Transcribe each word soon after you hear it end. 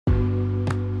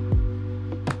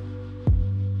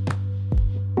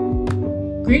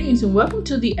Greetings and welcome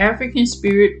to the African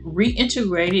Spirit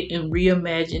Reintegrated and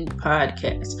Reimagined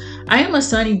podcast. I am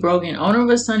Asani Brogan, owner of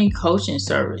Asani Coaching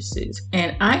Services,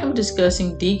 and I am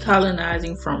discussing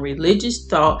decolonizing from religious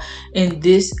thought in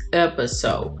this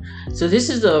episode. So this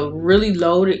is a really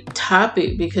loaded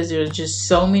topic because there's just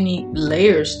so many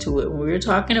layers to it. When we're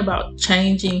talking about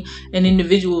changing an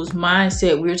individual's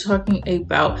mindset, we're talking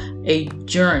about a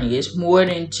journey. It's more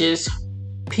than just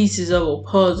pieces of a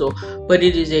puzzle, but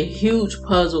it is a huge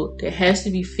puzzle that has to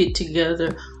be fit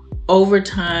together over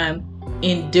time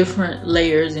in different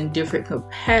layers and different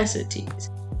capacities.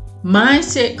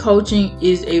 Mindset coaching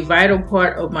is a vital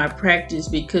part of my practice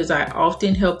because I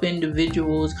often help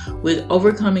individuals with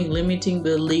overcoming limiting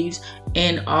beliefs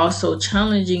and also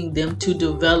challenging them to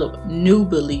develop new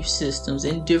belief systems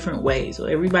in different ways. So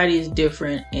everybody is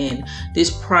different, and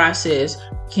this process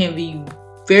can be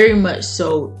very much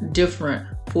so different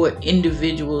for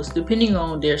individuals depending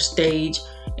on their stage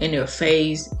and their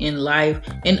phase in life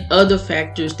and other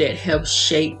factors that have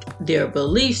shaped their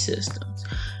belief systems.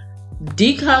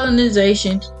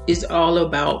 Decolonization is all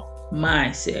about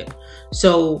mindset.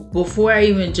 So before I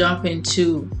even jump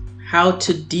into how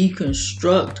to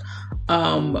deconstruct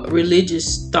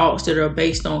religious thoughts that are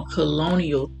based on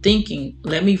colonial thinking,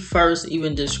 let me first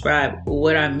even describe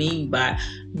what I mean by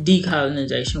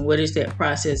decolonization. What is that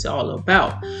process all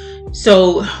about?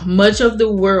 So much of the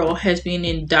world has been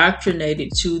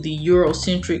indoctrinated to the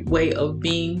Eurocentric way of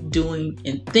being, doing,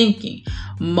 and thinking.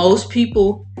 Most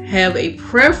people have a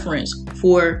preference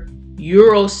for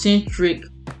Eurocentric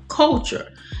culture.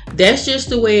 That's just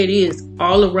the way it is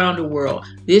all around the world.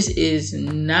 This is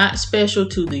not special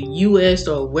to the US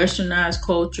or westernized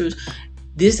cultures.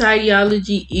 This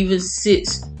ideology even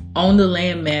sits on the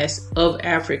landmass of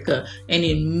Africa and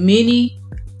in many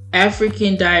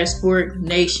African diasporic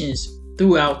nations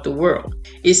throughout the world.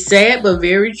 It's sad but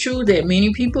very true that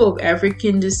many people of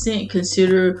African descent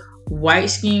consider white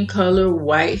skin color,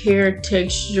 white hair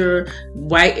texture,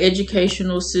 white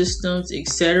educational systems,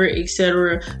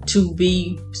 etc., to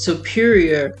be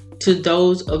superior to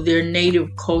those of their native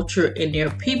culture and their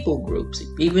people groups.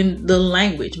 Even the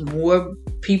language, more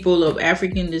people of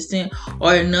African descent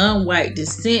or non-white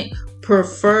descent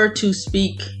prefer to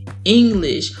speak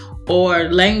English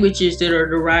or languages that are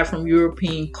derived from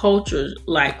European cultures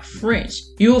like French.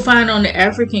 You will find on the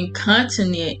African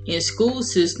continent in school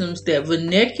systems that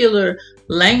vernacular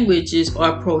languages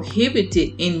are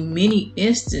prohibited in many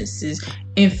instances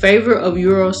in favor of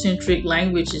Eurocentric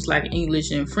languages like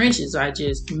English and French, as I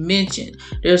just mentioned.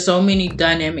 There are so many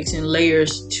dynamics and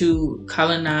layers to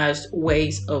colonized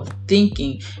ways of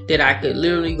thinking that I could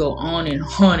literally go on and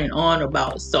on and on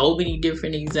about. So many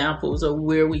different examples of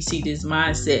where we see this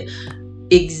mindset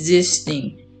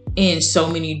existing in so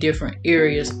many different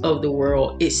areas of the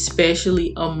world,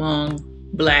 especially among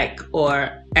Black or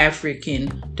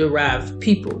African derived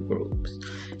people groups.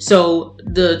 So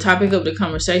the topic of the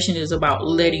conversation is about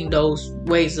letting those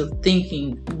ways of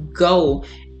thinking go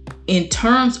in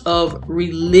terms of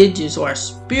religious or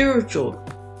spiritual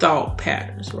thought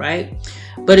patterns, right?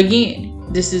 But again,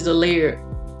 this is a layered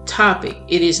topic.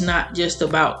 It is not just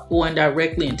about going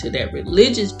directly into that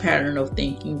religious pattern of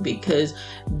thinking, because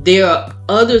there are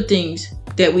other things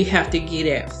that we have to get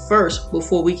at first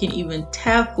before we can even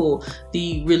tackle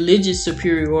the religious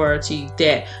superiority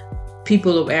that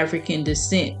people of African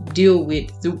descent deal with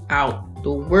throughout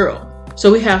the world.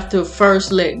 So we have to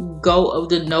first let go of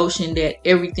the notion that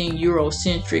everything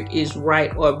Eurocentric is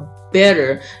right or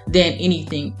better than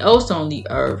anything else on the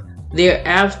earth.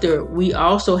 Thereafter, we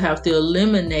also have to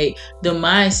eliminate the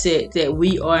mindset that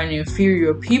we are an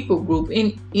inferior people group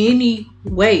in any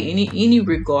way, in any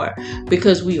regard,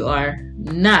 because we are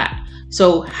not.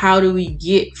 So how do we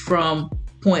get from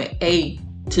point A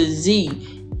to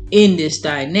Z in this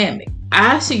dynamic?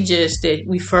 I suggest that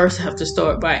we first have to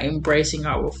start by embracing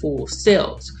our full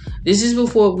selves. This is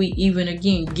before we even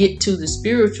again get to the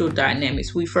spiritual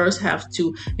dynamics. We first have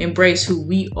to embrace who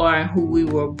we are and who we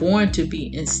were born to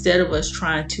be, instead of us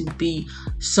trying to be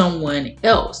someone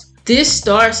else. This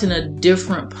starts in a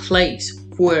different place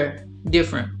for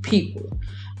different people.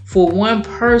 For one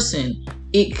person,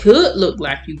 it could look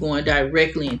like you're going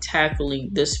directly and tackling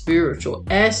the spiritual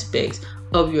aspects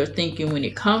of your thinking when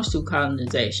it comes to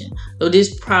colonization. Though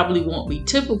this probably won't be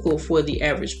typical for the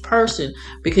average person,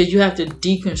 because you have to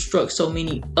deconstruct so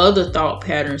many other thought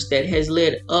patterns that has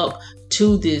led up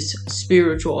to this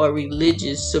spiritual or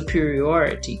religious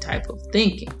superiority type of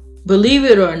thinking. Believe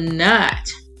it or not,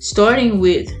 starting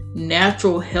with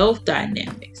natural health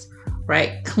dynamics,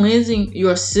 right? Cleansing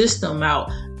your system out,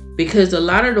 because a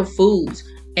lot of the foods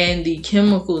and the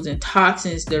chemicals and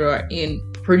toxins that are in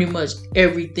pretty much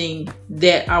everything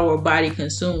that our body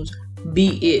consumes,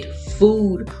 be it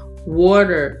food,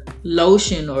 water,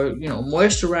 lotion, or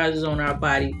moisturizers on our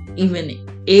body, even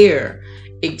air,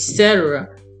 etc.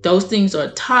 Those things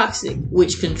are toxic,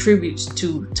 which contributes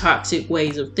to toxic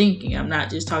ways of thinking. I'm not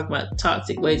just talking about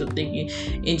toxic ways of thinking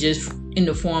in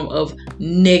the form of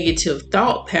negative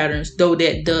thought patterns, though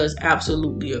that does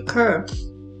absolutely occur.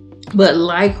 But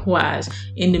likewise,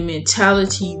 in the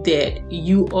mentality that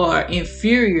you are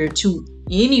inferior to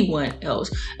anyone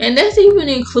else, and that's even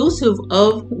inclusive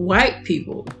of white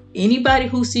people. Anybody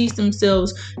who sees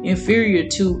themselves inferior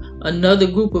to another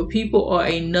group of people or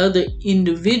another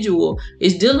individual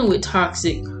is dealing with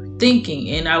toxic thinking.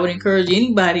 And I would encourage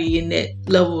anybody in that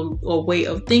level or way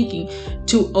of thinking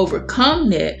to overcome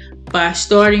that by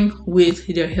starting with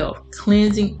their health,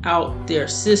 cleansing out their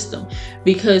system.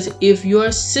 Because if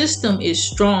your system is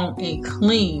strong and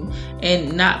clean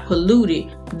and not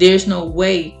polluted, there's no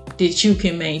way that you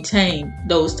can maintain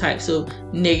those types of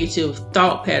negative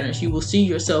thought patterns. You will see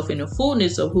yourself in the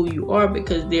fullness of who you are,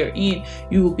 because therein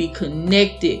you will be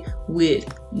connected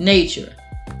with nature.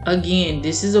 Again,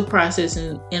 this is a process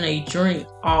and a journey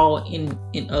all in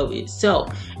of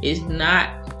itself. It's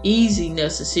not easy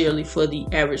necessarily for the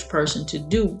average person to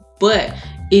do, but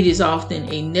it is often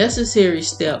a necessary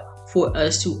step for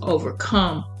us to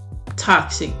overcome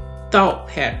toxic thought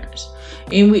patterns.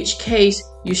 In which case,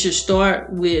 you should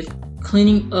start with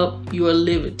cleaning up your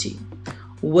liberty,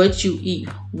 what you eat,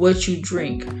 what you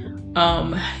drink.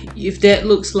 If that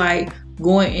looks like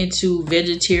going into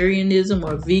vegetarianism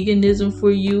or veganism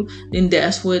for you, then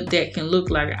that's what that can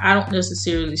look like. I don't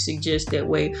necessarily suggest that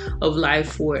way of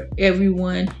life for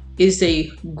everyone. It's a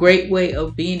great way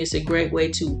of being. It's a great way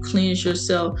to cleanse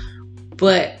yourself.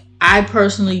 But I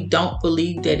personally don't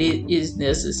believe that it is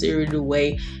necessary the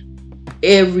way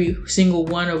every single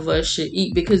one of us should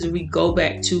eat, because if we go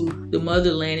back to the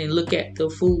motherland and look at the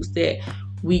foods that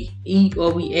we eat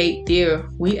or we ate there,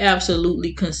 we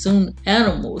absolutely consumed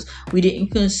animals. We didn't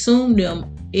consume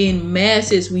them in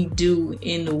mass as we do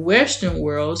in the Western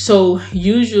world. So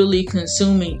usually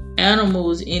consuming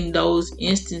animals in those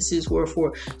instances were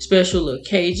for special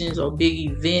occasions or big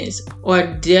events, or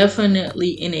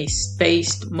definitely in a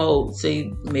spaced mode, say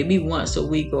maybe once a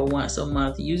week or once a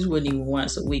month. Usually wasn't even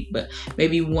once a week, but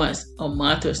maybe once a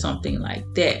month or something like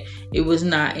that. It was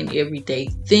not an everyday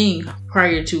thing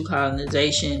prior to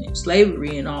colonization and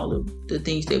slavery and all of the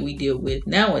things that we deal with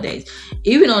nowadays.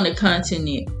 Even on the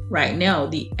continent right now,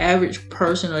 the average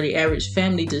person or the average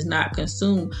family does not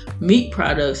consume meat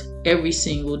products every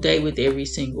single day with every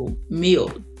single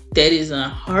meal. That is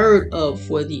unheard of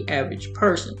for the average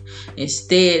person.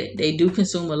 Instead, they do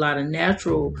consume a lot of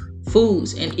natural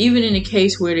foods. And even in the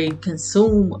case where they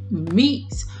consume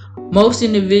meats, most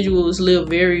individuals live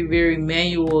very, very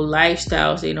manual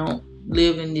lifestyles. They don't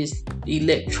live in this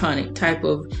electronic type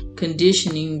of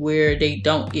conditioning where they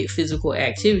don't get physical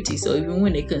activity. So even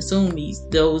when they consume these,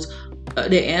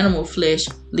 the animal flesh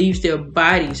leaves their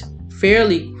bodies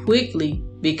fairly quickly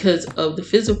because of the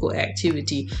physical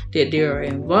activity that they are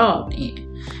involved in.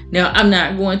 Now, I'm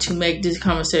not going to make this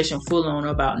conversation full on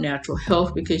about natural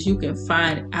health, because you can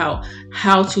find out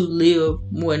how to live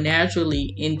more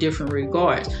naturally in different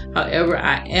regards. However,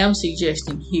 I am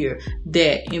suggesting here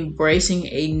that embracing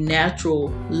a natural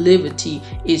liberty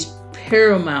is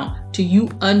paramount to you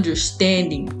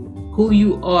understanding who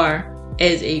you are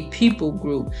as a people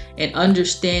group and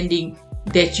understanding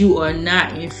that you are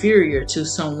not inferior to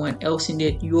someone else, and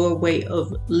that your way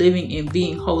of living and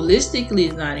being holistically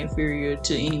is not inferior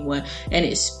to anyone, and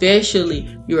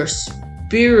especially your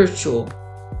spiritual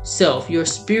self, your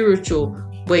spiritual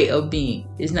way of being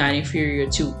is not inferior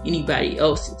to anybody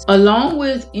else's. Along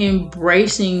with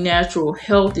embracing natural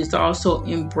health is also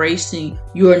embracing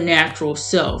your natural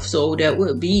self. So that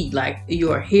would be like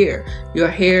your hair,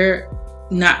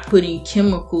 not putting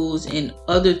chemicals and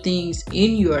other things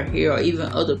in your hair, or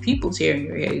even other people's hair in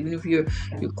your hair. Even if you're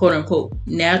quote unquote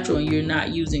natural and you're not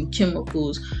using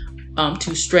chemicals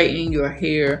to straighten your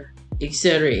hair,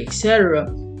 etc., etc.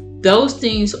 Those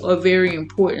things are very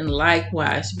important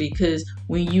likewise, because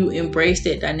when you embrace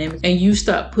that dynamic and you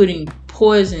stop putting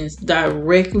poisons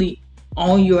directly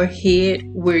on your head,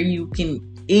 where you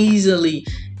can easily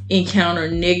encounter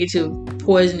negative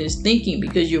poisonous thinking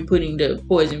because you're putting the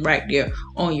poison right there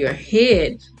on your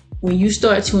head. When you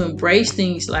start to embrace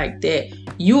things like that,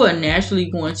 you are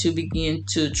naturally going to begin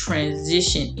to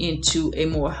transition into a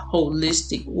more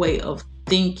holistic way of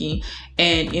thinking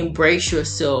and embrace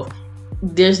yourself.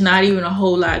 There's not even a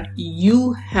whole lot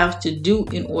you have to do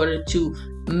in order to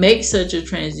make such a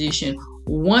transition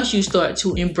once you start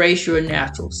to embrace your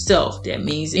natural self. That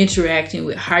means interacting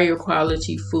with higher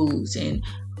quality foods and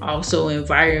also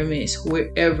environments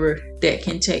wherever that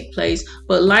can take place,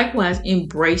 but likewise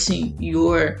embracing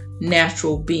your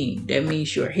natural being. That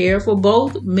means your hair for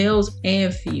both males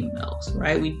and females,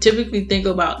 right? We typically think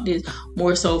about this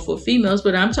more so for females,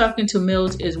 but I'm talking to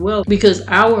males as well, because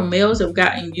our males have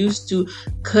gotten used to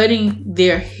cutting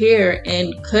their hair,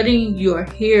 and cutting your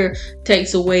hair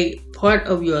takes away part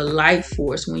of your life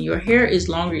force. When your hair is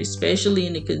longer, especially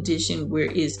in the condition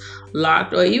where it's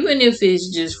locked, or even if it's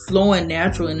just flowing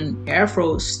natural in an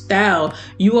afro style,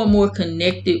 you are more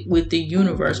connected with the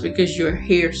universe because your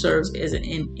hair serves as an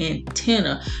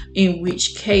antenna, in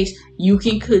which case you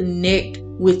can connect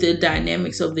with the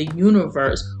dynamics of the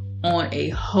universe on a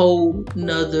whole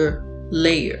nother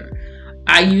layer.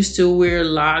 I used to wear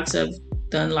locks. I've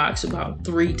done locks about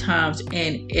 3 times,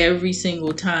 and every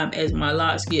single time as my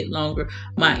locks get longer,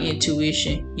 my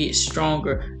intuition gets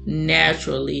stronger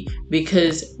naturally,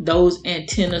 because those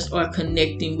antennas are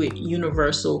connecting with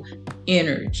universal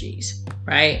energies,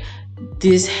 right?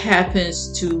 This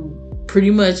happens to pretty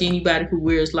much anybody who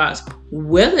wears locks,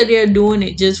 whether they're doing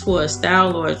it just for a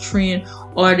style or a trend,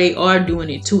 or they are doing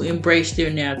it to embrace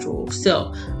their natural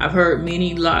self. I've heard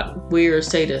many lock wearers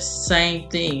say the same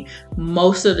thing.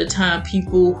 Most of the time,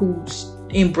 people who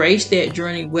embrace that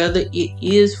journey, whether it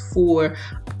is for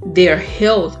their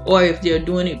health or if they're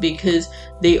doing it because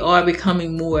they are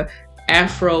becoming more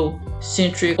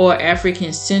Afrocentric or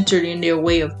African centered in their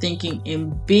way of thinking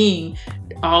and being,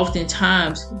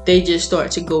 oftentimes they just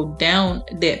start to go down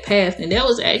that path. And that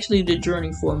was actually the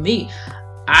journey for me.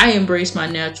 I embraced my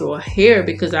natural hair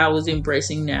because I was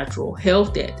embracing natural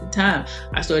health at the time.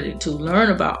 I started to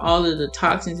learn about all of the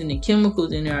toxins and the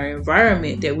chemicals in our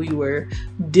environment that we were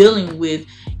dealing with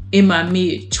in my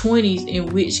mid-20s, in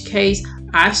which case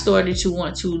I started to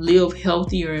want to live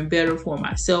healthier and better for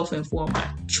myself and for my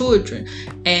children.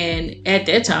 And at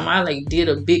that time, I did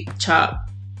a big chop,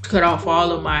 cut off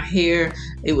all of my hair.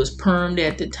 It was permed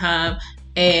at the time,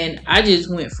 and I just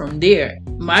went from there.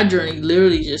 My journey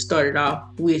literally just started off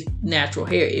with natural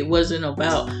hair. It wasn't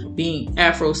about being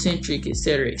Afrocentric,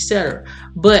 etc., etc.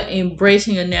 But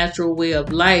embracing a natural way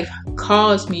of life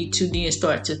caused me to then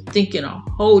start to think in a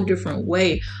whole different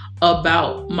way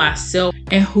about myself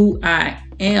and who I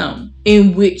am,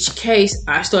 in which case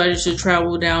I started to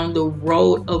travel down the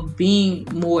road of being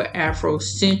more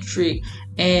Afrocentric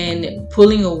and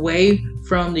pulling away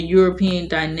from the European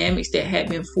dynamics that had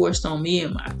been forced on me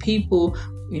and my people,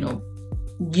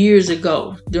 years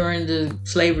ago, during the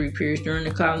slavery periods, during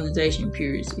the colonization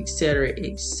periods, etc.,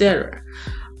 etc.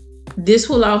 This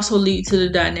will also lead to the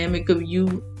dynamic of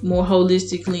you more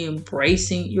holistically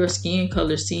embracing your skin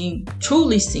color,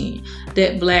 truly seeing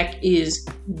that black is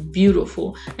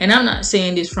beautiful. And I'm not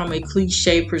saying this from a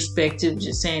cliche perspective,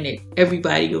 just saying that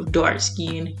everybody of dark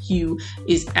skin hue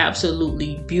is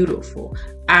absolutely beautiful.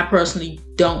 I personally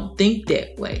don't think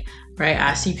that way, right?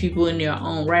 I see people in their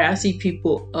own right. I see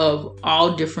people of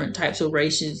all different types of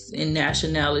races and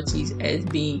nationalities as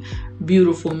being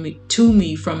beautiful to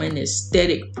me from an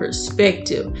aesthetic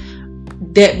perspective.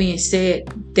 That being said,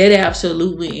 that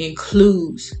absolutely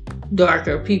includes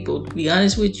darker people. To be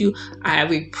honest with you, I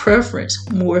have a preference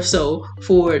more so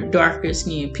for darker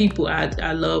skinned people.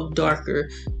 I love darker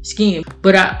skin,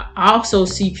 but I also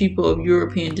see people of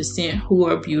European descent who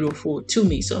are beautiful to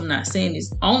me. So I'm not saying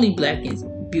it's only black is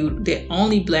beautiful, that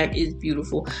only black is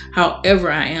beautiful. However,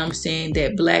 I am saying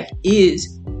that black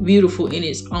is beautiful in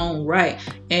its own right,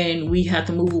 and we have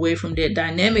to move away from that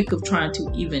dynamic of trying to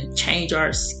even change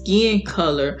our skin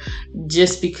color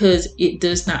just because it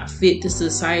does not fit the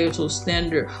societal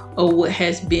standard of what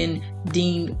has been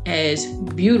deemed as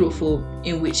beautiful,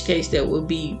 in which case that would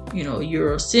be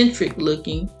Eurocentric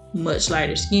looking, much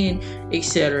lighter skin,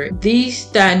 etc. These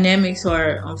dynamics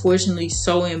are unfortunately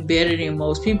so embedded in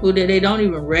most people that they don't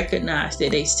even recognize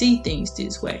that they see things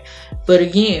this way. But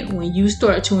again, when you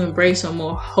start to embrace a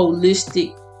more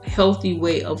holistic, healthy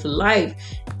way of life,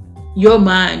 your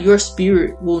mind, your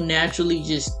spirit will naturally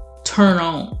just turn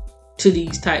on to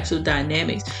these types of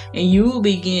dynamics, and you will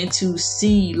begin to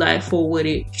see life for what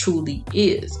it truly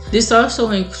is. This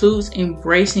also includes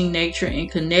embracing nature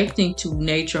and connecting to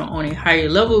nature on a higher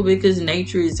level, because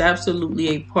nature is absolutely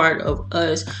a part of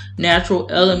us. Natural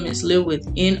elements live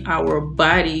within our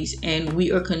bodies, and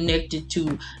we are connected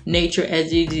to nature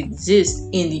as it exists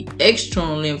in the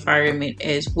external environment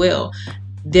as well.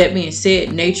 That being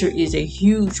said, nature is a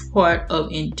huge part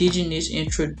of indigenous and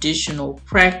traditional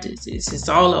practices. It's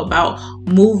all about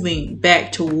moving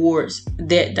back towards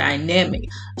that dynamic.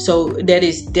 So that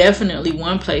is definitely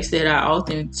one place that I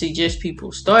often suggest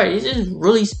people start. It's just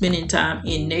really spending time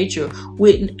in nature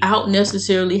without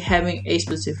necessarily having a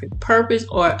specific purpose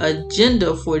or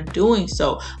agenda for doing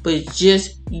so, but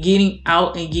just getting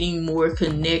out and getting more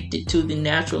connected to the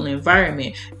natural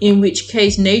environment, in which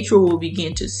case nature will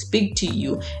begin to speak to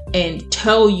you and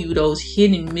tell you those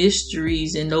hidden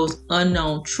mysteries and those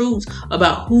unknown truths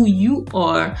about who you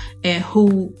are and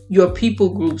who your people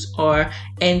groups are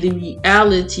and the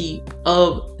reality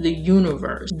of the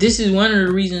universe. This is one of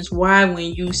the reasons why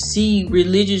when you see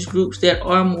religious groups that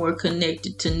are more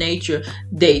connected to nature,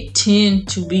 they tend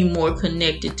to be more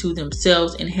connected to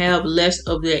themselves and have less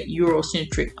of that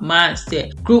Eurocentric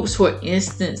mindset. Groups, for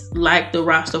instance, like the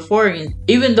Rastafarians,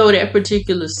 even though that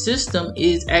particular system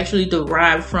is actually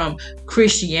derived from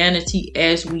Christianity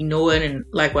as we know it, and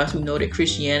likewise we know that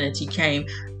Christianity came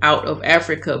out of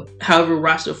Africa. However,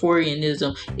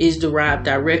 Rastafarianism is derived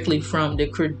directly from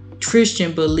the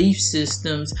Christian belief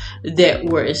systems that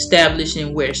were established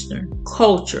in Western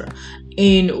culture,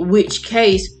 in which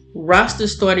case Rasta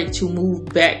started to move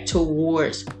back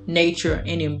towards nature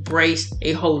and embrace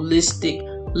a holistic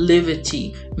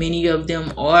livity. Many of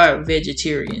them are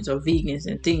vegetarians or vegans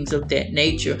and things of that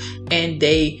nature, and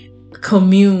they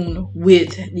commune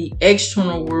with the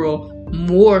external world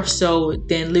more so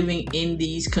than living in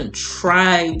these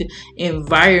contrived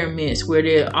environments where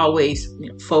they're always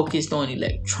focused on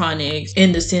electronics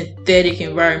and the synthetic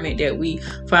environment that we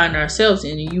find ourselves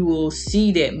in. And you will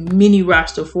see that many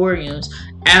Rastafarians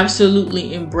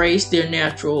absolutely embrace their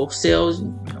natural selves,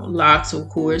 locks of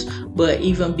course, but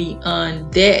even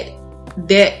beyond that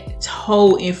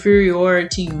whole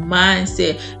inferiority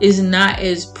mindset is not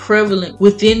as prevalent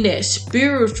within that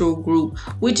spiritual group,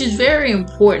 which is very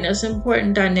important. That's an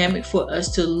important dynamic for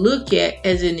us to look at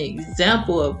as an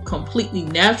example, of completely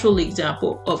natural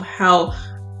example of how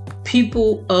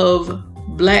people of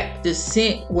Black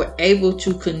descent were able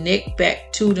to connect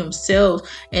back to themselves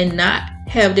and not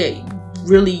have that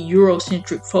really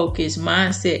Eurocentric focused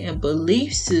mindset and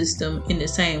belief system in the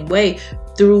same way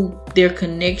through their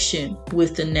connection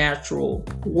with the natural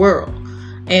world.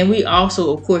 And we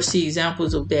also, of course, see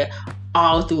examples of that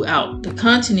all throughout the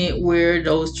continent where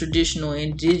those traditional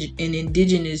and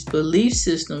indigenous belief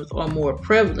systems are more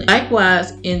prevalent.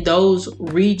 Likewise, in those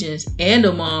regions and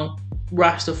among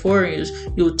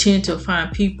Rastafarians, you'll tend to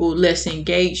find people less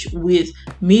engaged with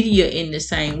media in the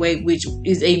same way, which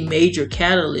is a major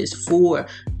catalyst for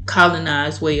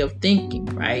colonized way of thinking,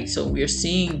 right? So we're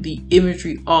seeing the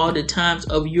imagery all the times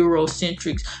of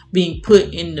Eurocentrics being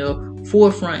put in the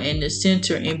forefront and the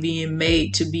center and being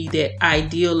made to be that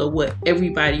ideal of what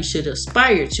everybody should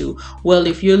aspire to. Well,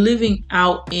 if you're living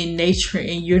out in nature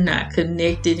and you're not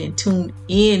connected and tuned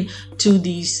in to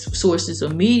these sources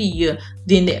of media,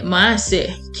 then that mindset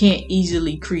can't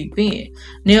easily creep in.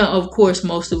 Now, of course,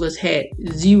 most of us had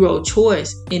zero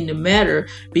choice in the matter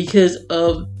because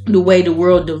of the way the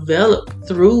world developed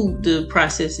through the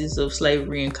processes of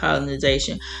slavery and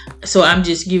colonization. So I'm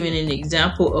just giving an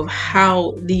example of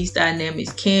how these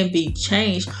dynamics can be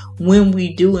changed when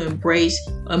we do embrace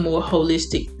a more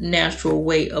holistic, natural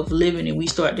way of living, and we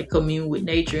start to commune with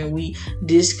nature and we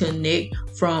disconnect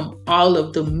from all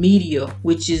of the media,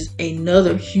 which is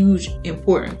another huge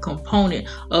important component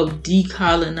of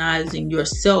decolonizing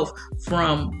yourself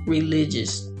from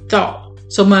religious thought.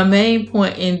 So my main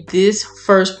point in this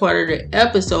first part of the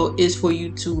episode is for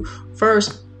you to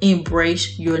first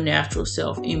embrace your natural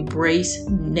self, embrace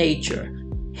nature,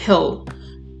 health,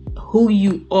 who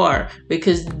you are,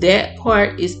 because that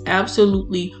part is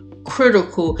absolutely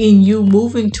critical in you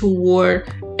moving toward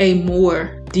a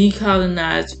more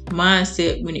decolonized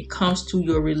mindset when it comes to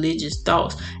your religious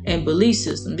thoughts and belief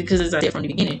system. Because as I said from the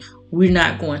beginning, we're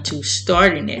not going to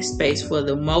start in that space for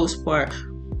the most part.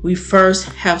 We first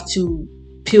have to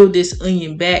peel this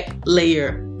onion back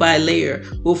layer by layer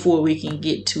before we can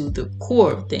get to the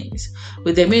core of things.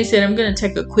 With that being said, I'm going to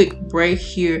take a quick break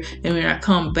here, and when I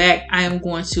come back, I am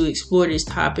going to explore this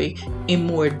topic in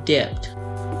more depth.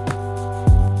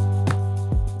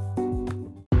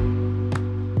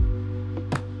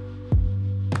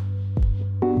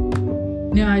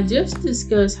 Now, I just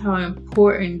discussed how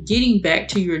important getting back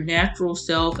to your natural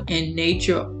self and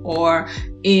nature are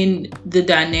in the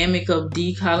dynamic of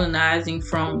decolonizing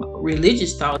from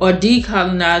religious thought or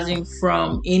decolonizing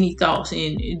from any thoughts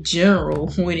in general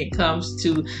when it comes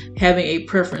to having a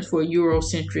preference for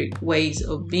Eurocentric ways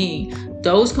of being.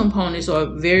 Those components are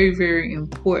very, very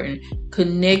important.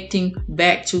 Connecting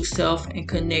back to self and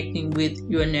connecting with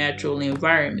your natural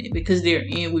environment, because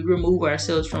therein we remove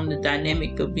ourselves from the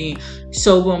dynamic of being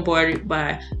so bombarded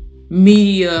by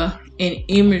media and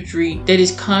imagery that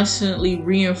is constantly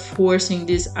reinforcing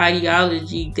this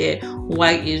ideology that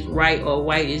white is right or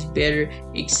white is better,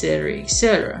 etc.,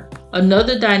 etc.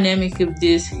 Another dynamic of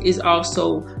this is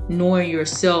also knowing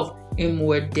yourself in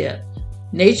more depth.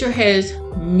 Nature has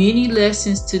many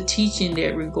lessons to teach in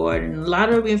that regard, and a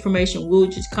lot of information will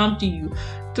just come to you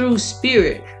through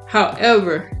spirit.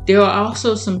 However, there are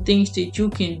also some things that you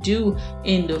can do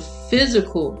in the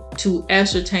physical to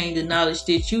ascertain the knowledge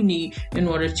that you need in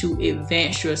order to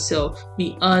advance yourself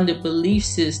beyond the belief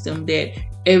system that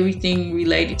everything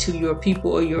related to your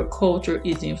people or your culture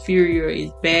is inferior,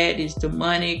 is bad, is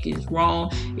demonic, is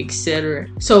wrong, etc.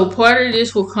 So part of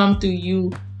this will come through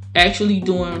you actually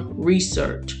doing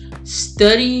research,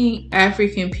 studying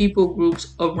African people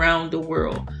groups around the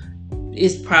world.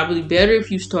 It's probably better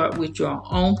if you start with your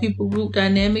own people group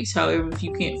dynamics. However, if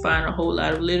you can't find a whole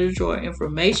lot of literature or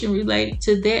information related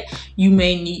to that, you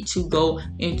may need to go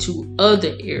into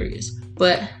other areas.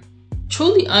 But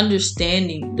truly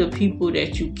understanding the people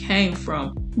that you came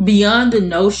from, beyond the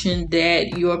notion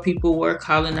that your people were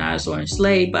colonized or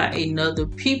enslaved by another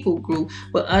people group,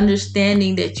 but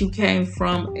understanding that you came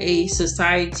from a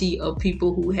society of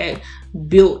people who had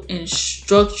built and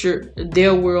structured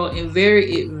their world in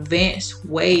very advanced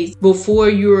ways before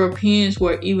Europeans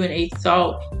were even a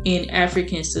thought in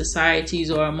African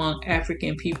societies or among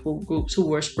African people groups who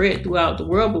were spread throughout the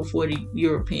world before the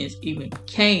Europeans even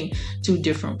came to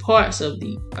different parts of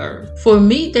the earth. For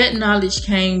me, that knowledge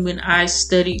came when I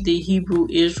studied the Hebrew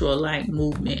Israelite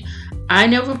movement. I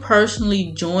never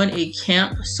personally joined a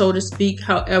camp, so to speak.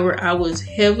 However, I was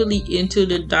heavily into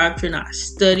the doctrine. I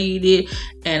studied it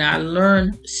and I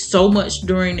learned so much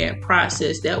during that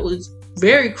process that was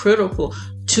very critical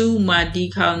to my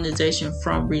decolonization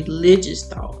from religious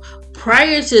thought.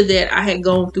 Prior to that, I had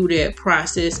gone through that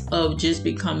process of just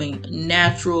becoming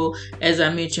natural, as I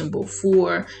mentioned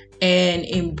before, and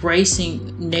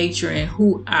embracing nature and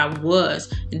who I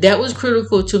was. That was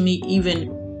critical to me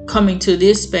even coming to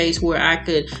this space where I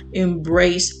could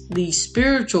embrace the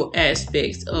spiritual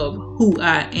aspects of who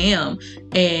I am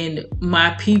and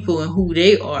my people and who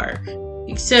they are,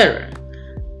 etc.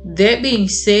 That being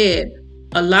said,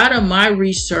 a lot of my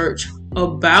research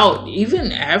about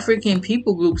even African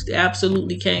people groups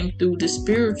absolutely came through the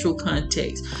spiritual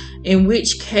context, in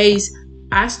which case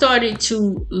I started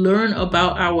to learn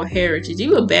about our heritage,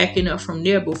 even backing up from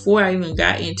there before I even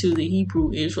got into the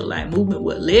Hebrew Israelite movement.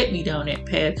 What led me down that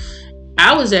path,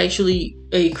 I was actually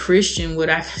a Christian, what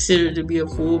I consider to be a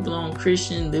full-blown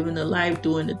Christian, living the life,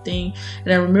 doing the thing.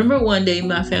 And I remember one day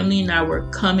my family and I were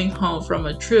coming home from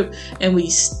a trip and we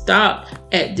stopped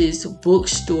at this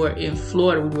bookstore in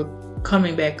Florida. We were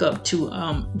coming back up to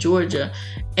Georgia,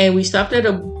 and we stopped at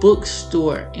a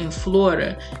bookstore in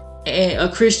Florida, a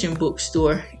Christian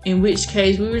bookstore, in which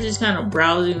case we were just kind of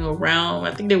browsing around.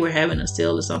 I think they were having a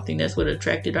sale or something. That's what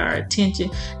attracted our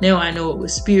attention. Now I know it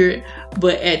was spirit,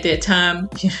 but at that time,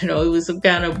 it was some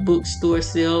kind of bookstore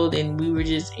sale and we were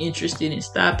just interested in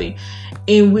stopping,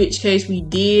 in which case we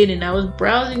did. And I was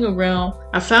browsing around.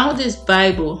 I found this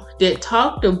Bible that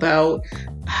talked about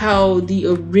how the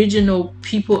original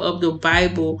people of the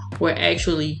Bible were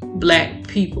actually black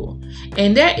people.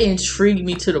 And that intrigued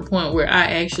me to the point where I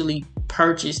actually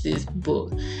purchased this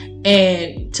book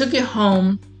and took it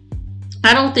home.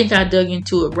 I don't think I dug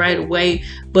into it right away,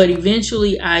 but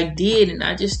eventually I did, and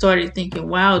I just started thinking,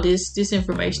 wow, this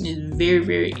information is very,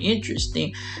 very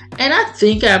interesting. And I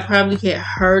think I probably had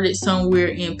heard it somewhere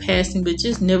in passing, but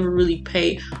just never really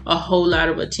paid a whole lot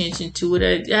of attention to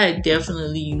it. I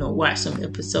definitely, watched some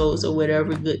episodes or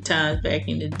whatever, good times back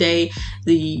in the day.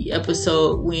 The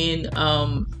episode when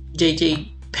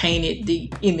JJ painted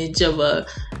the image of a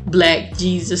black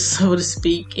Jesus, so to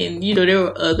speak, and there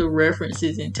were other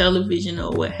references in television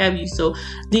or what have you. So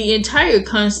the entire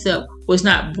concept was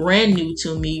not brand new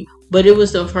to me, but it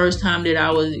was the first time that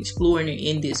I was exploring it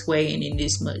in this way and in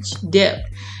this much depth.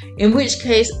 In which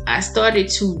case I started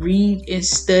to read and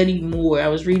study more. I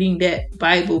was reading that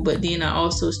Bible, but then I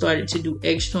also started to do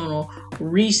external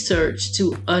research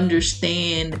to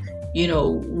understand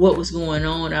what was going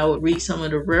on. I would read some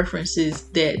of the references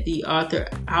that the author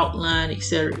outlined,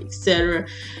 etc., etc.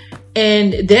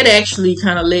 And that actually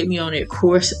kind of led me on that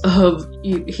course of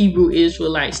Hebrew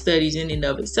Israelite studies in and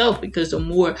of itself, because the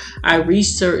more I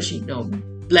research,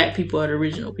 Black people are the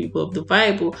original people of the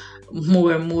Bible,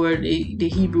 more and more the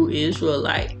Hebrew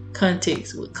Israelite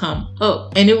context would come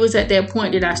up. And it was at that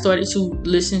point that I started to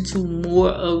listen to more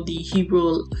of the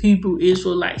Hebrew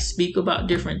Israelites speak about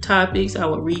different topics. I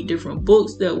would read different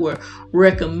books that were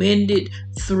recommended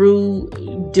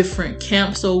through different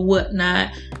camps or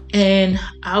whatnot. And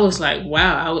I was like,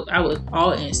 wow, I was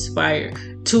all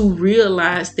inspired to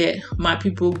realize that my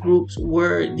people groups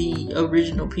were the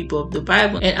original people of the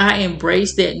Bible. And I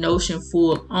embraced that notion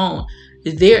full on.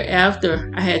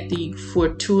 Thereafter, I had the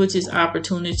fortuitous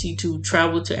opportunity to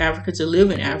travel to Africa, to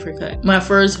live in Africa. My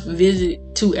first visit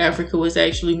to Africa was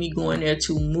actually me going there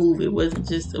to move. It wasn't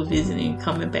just a visit and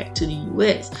coming back to the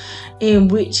U.S., in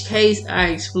which case I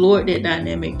explored that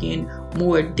dynamic in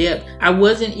more depth. I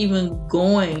wasn't even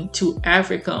going to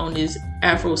Africa on this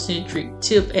Afrocentric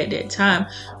tip at that time,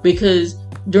 because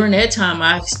during that time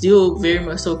I still very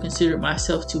much so considered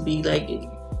myself to be like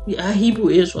a Hebrew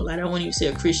Israelite. I wouldn't even say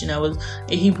a Christian. I was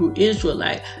a Hebrew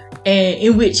Israelite. And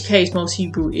in which case most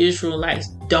Hebrew Israelites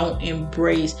don't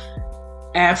embrace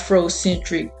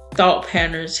Afrocentric thought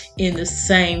patterns in the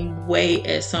same way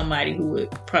as somebody who would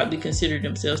probably consider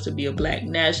themselves to be a Black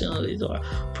nationalist or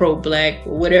pro-Black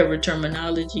or whatever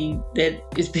terminology that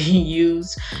is being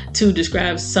used to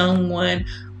describe someone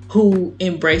who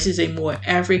embraces a more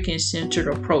African-centered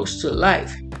approach to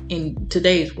life in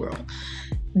today's world.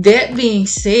 That being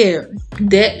said,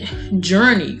 that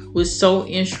journey was so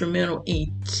instrumental and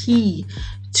key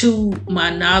to my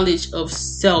knowledge of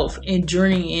self and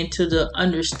journeying into the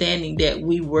understanding that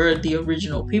we were the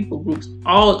original people groups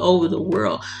all over the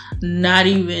world, not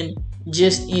even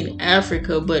just in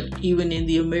Africa, but even in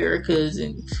the Americas.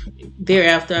 And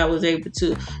thereafter, I was able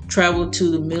to travel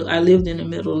to I lived in the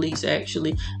Middle East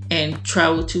actually, and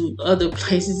travel to other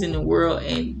places in the world,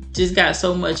 and just got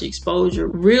so much exposure,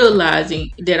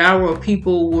 realizing that our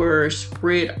people were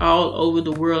spread all over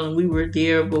the world, and we were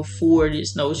there before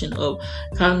this notion of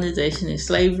colonization and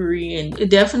slavery. And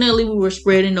definitely we were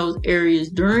spread in those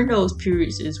areas during those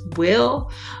periods as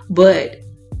well, but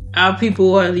our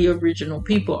people are the original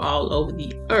people all over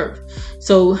the earth.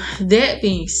 So that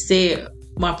being said,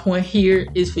 my point here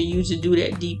is for you to do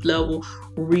that deep level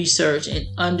research and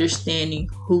understanding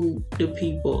who the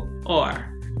people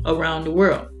are around the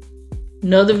world.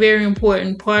 Another very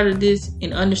important part of this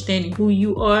in understanding who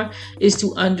you are is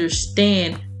to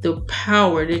understand the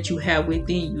power that you have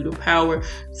within you, the power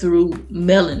through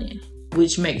melanin,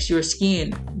 which makes your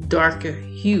skin darker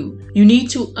hued. You need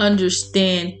to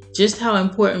understand just how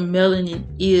important melanin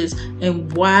is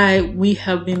and why we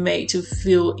have been made to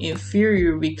feel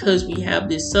inferior, because we have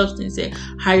this substance at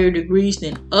higher degrees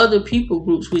than other people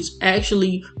groups, which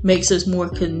actually makes us more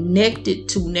connected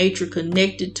to nature,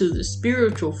 connected to the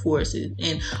spiritual forces.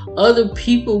 And other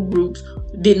people groups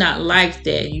did not like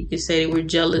that. You could say they were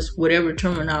jealous, whatever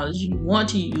terminology you want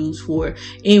to use for it,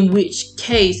 in which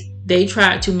case they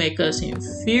tried to make us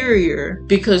inferior,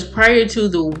 because prior to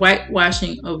the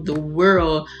whitewashing of the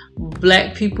world,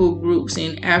 Black people groups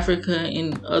in Africa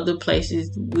and other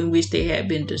places in which they had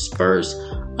been dispersed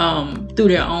through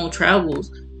their own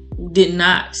travels did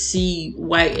not see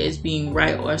white as being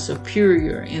right or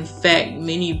superior. In fact,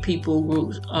 many people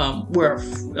groups were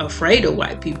afraid of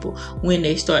white people when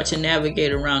they start to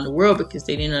navigate around the world, because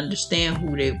they didn't understand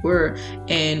who they were,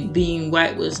 and being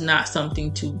white was not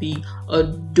something to be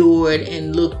adored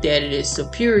and looked at it as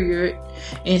superior.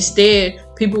 Instead,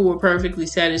 people were perfectly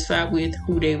satisfied with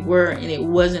who they were, and it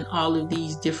wasn't all of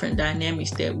these different dynamics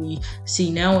that we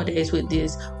see nowadays with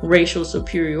this racial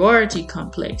superiority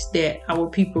complex that our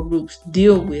people groups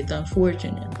deal with,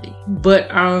 unfortunately. But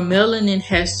our melanin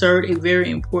has served a very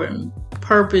important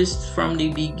purpose from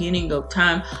the beginning of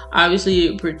time. Obviously,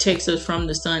 it protects us from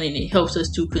the sun, and it helps us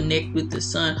to connect with the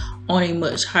sun on a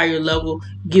much higher level,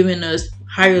 giving us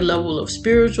higher level of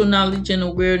spiritual knowledge and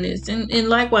awareness, and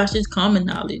likewise just common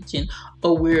knowledge and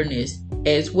awareness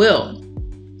as well.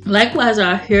 Likewise,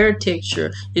 our hair texture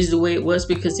is the way it was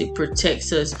because it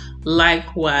protects us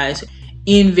likewise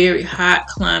in very hot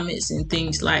climates and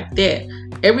things like that.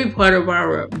 Every part of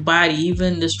our body,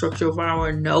 even the structure of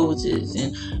our noses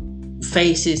and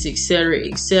faces,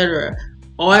 etc.,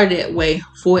 are that way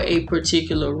for a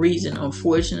particular reason.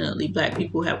 Unfortunately, Black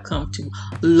people have come to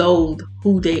loathe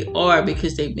who they are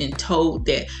because they've been told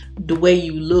that the way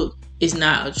you look is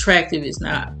not attractive, it's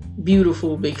not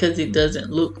beautiful, because it doesn't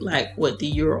look like what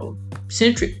the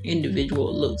Eurocentric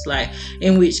individual looks like.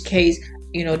 In which case,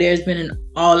 there's been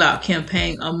an all-out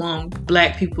campaign among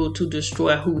black people to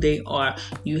destroy who they are.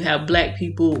 You have black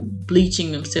people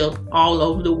bleaching themselves all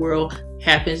over the world.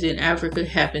 Happens in Africa,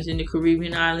 happens in the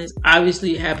Caribbean islands.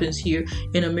 Obviously, it happens here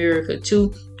in America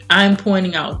too. I'm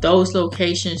pointing out those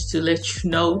locations to let you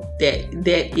know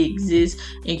that exists,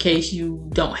 in case you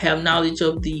don't have knowledge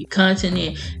of the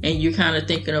continent and you're kind of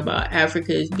thinking about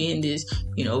Africa as being this,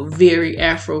 very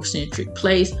Afrocentric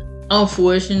place.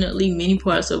 Unfortunately, many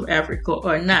parts of Africa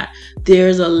are not.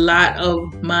 There's a lot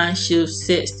of mind shift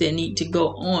sets that need to go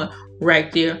on right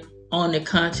there on the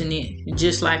continent,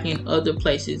 just like in other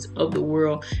places of the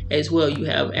world as well. You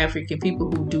have African people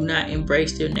who do not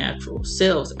embrace their natural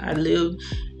selves. I lived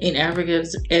in Africa,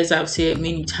 as I've said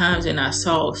many times, and I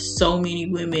saw so many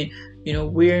women,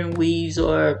 wearing weaves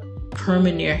or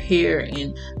perming their hair,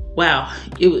 and wow,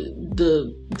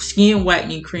 the skin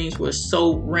whitening creams were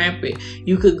so rampant.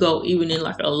 You could go even in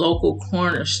like a local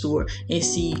corner store and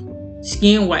see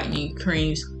skin whitening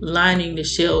creams lining the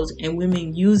shelves, and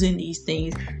women using these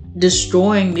things,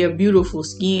 destroying their beautiful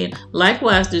skin,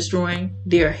 likewise destroying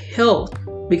their health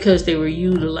because they were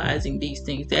utilizing these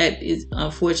things. That is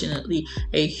unfortunately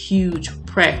a huge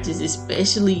practice,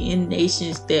 especially in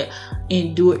nations that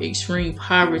endure extreme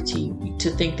poverty, to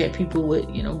think that people would,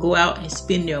 go out and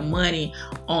spend their money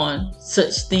on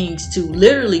such things to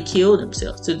literally kill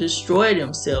themselves, to destroy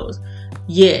themselves.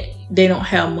 Yet they don't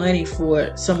have money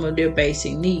for some of their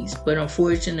basic needs. But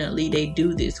unfortunately, they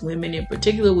do this. Women in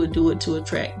particular would do it to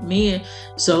attract men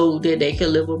so that they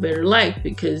can live a better life,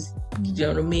 because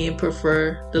the men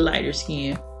prefer the lighter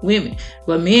skinned women.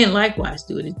 But men likewise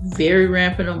do it. It's very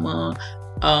rampant among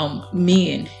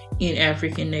men in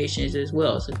African nations as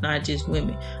well. So it's not just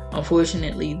women.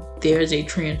 Unfortunately, there's a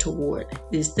trend toward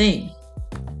this thing.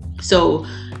 So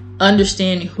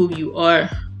understanding who you are,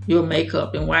 your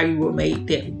makeup, and why you were made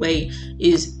that way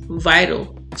is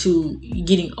vital to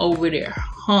getting over that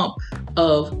hump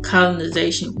of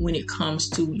colonization when it comes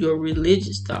to your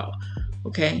religious thought.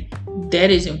 Okay,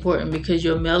 that is important, because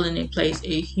your melanin plays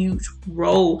a huge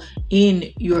role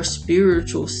in your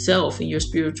spiritual self, and your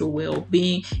spiritual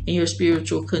well-being, and your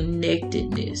spiritual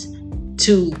connectedness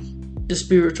to the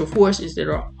spiritual forces that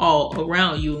are all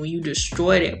around you. When you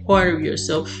destroy that part of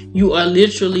yourself, you are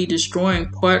literally destroying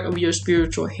part of your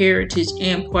spiritual heritage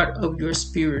and part of your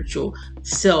spiritual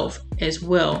self as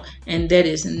well. And that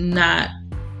is not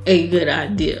a good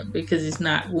idea, because it's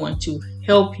not going to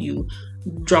help you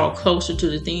draw closer to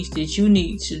the things that you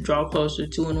need to draw closer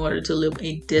to in order to live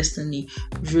a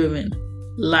destiny-driven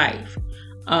life.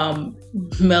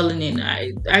 Melanin,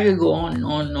 I could go on and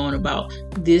on and on about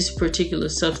this particular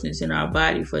substance in our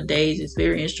body for days. It's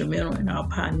very instrumental in our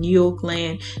pineal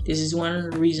gland. This is one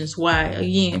of the reasons why,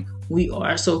 again, we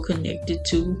are so connected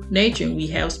to nature, and we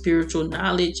have spiritual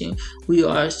knowledge, and we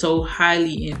are so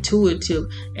highly intuitive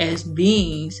as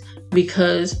beings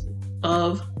because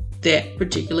of that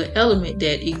particular element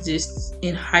that exists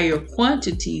in higher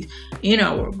quantities in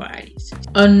our bodies.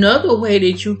 Another way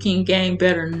that you can gain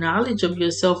better knowledge of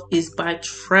yourself is by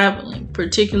traveling,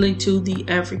 particularly to the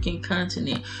African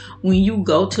continent. When you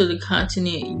go to the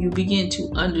continent, you begin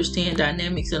to understand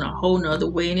dynamics in a whole nother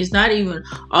way. And it's not even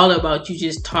all about you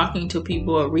just talking to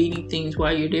people or reading things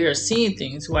while you're there or seeing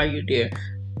things while you're there.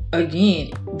 Again,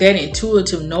 that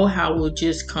intuitive know-how will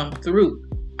just come through.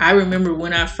 I remember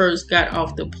when I first got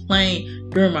off the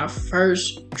plane during my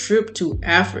first trip to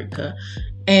Africa,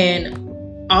 and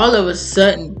all of a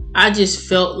sudden, I just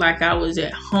felt like I was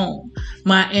at home.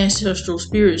 My ancestral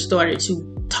spirit started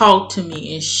to talk to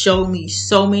me and show me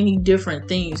so many different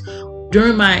things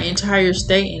during my entire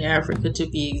stay in Africa, to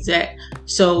be exact.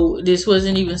 So this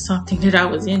wasn't even something that I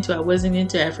was into. I wasn't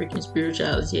into African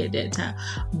spirituality at that time.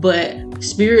 But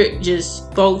spirit just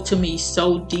spoke to me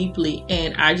so deeply.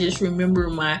 And I just remember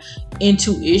my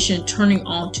intuition turning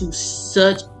on to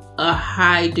such a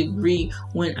high degree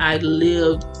when I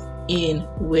lived in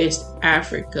West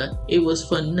Africa. It was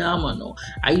phenomenal.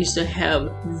 I used to have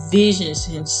visions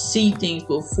and see things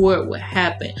before it would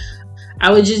happen.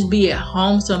 I would just be at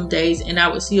home some days and I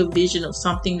would see a vision of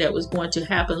something that was going to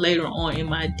happen later on in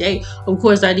my day. Of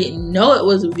course, I didn't know it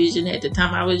was a vision at the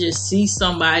time. I would just see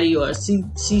somebody or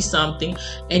see something,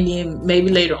 and then maybe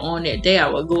later on that day I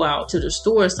would go out to the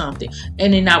store or something,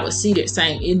 and then I would see that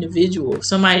same individual,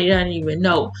 somebody that I didn't even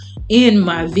know, in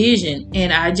my vision.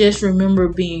 And I just remember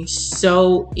being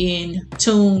so in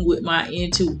tune with my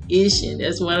intuition.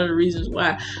 That's one of the reasons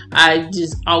why I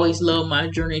just always love my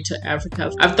journey to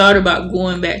Africa. I've thought about up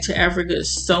going back to Africa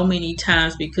so many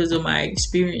times because of my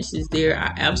experiences there.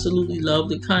 I absolutely love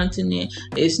the continent.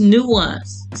 It's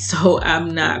nuanced, so I'm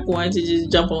not going to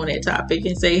just jump on that topic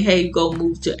and say, hey, go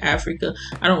move to Africa.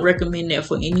 I don't recommend that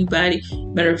for anybody.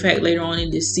 Matter of fact, later on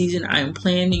in this season, I am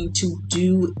planning to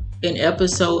do an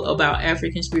episode about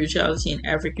African spirituality and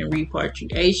African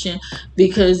repatriation,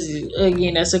 because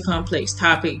again, that's a complex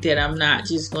topic that I'm not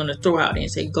just going to throw out there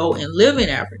and say go and live in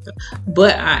Africa.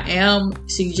 But I am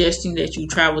suggesting that you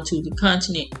travel to the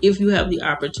continent if you have the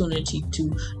opportunity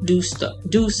to do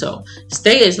so.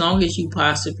 Stay as long as you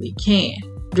possibly can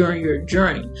during your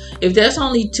journey. If that's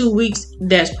only 2 weeks,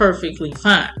 that's perfectly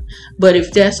fine. But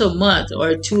if that's a month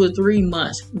or 2 or 3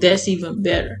 months, that's even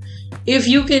better. If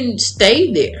you can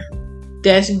stay there,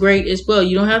 that's great as well.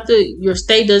 You don't have to, your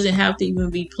stay doesn't have to even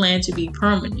be planned to be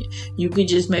permanent. You could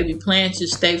just maybe plan to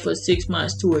stay for 6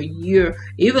 months to a year,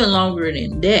 even longer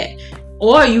than that.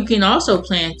 Or you can also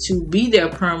plan to be there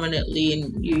permanently,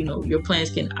 and your plans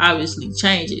can obviously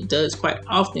change. It does quite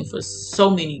often for so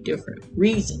many different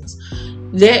reasons.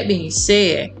 That being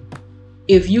said,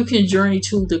 if you can journey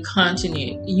to the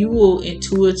continent, you will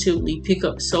intuitively pick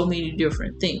up so many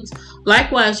different things.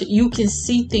 Likewise, you can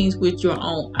see things with your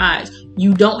own eyes.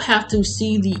 You don't have to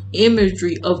see the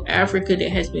imagery of Africa that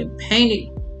has been painted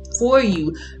for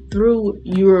you through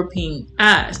European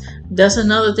eyes. That's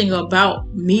another thing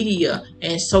about media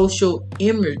and social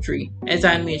imagery, as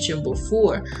I mentioned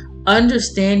before.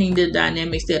 Understanding the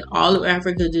dynamics that all of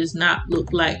Africa does not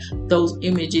look like those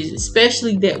images,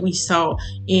 especially that we saw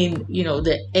in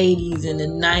the 80s and the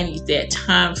 90s, that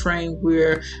time frame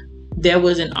where there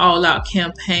was an all-out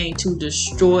campaign to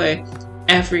destroy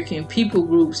African people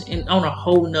groups and on a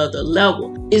whole nother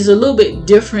level. Is a little bit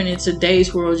different in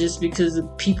today's world, just because the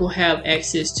people have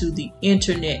access to the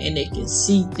internet and they can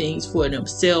see things for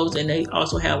themselves, and they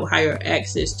also have higher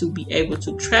access to be able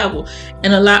to travel.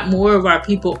 And a lot more of our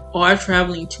people are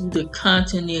traveling to the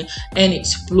continent and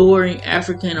exploring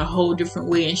Africa in a whole different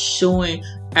way and showing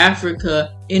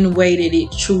Africa in a way that it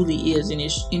truly is, in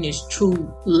its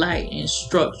true light and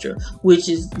structure, which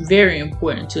is very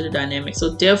important to the dynamic.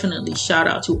 So definitely shout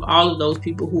out to all of those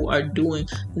people who are doing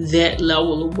that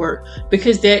level of work,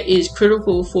 because that is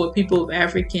critical for people of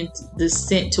African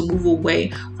descent to move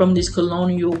away from this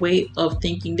colonial way of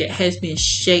thinking that has been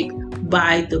shaped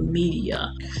by the media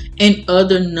and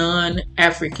other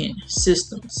non-African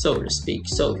systems, so to speak.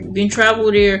 So if you can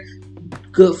travel there,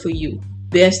 good for you.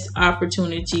 Best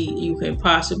opportunity you can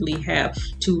possibly have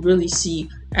to really see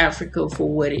Africa for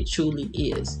what it truly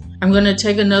is. I'm going to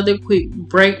take another quick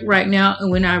break right now, and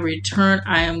when I return,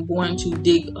 I am going to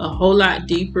dig a whole lot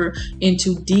deeper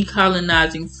into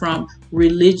decolonizing from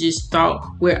religious thought,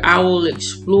 where I will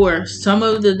explore some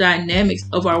of the dynamics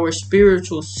of our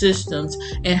spiritual systems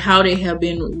and how they have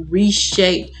been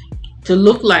reshaped to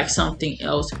look like something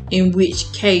else, in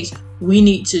which case we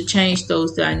need to change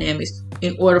those dynamics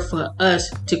in order for us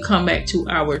to come back to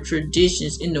our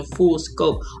traditions in the full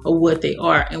scope of what they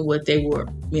are and what they were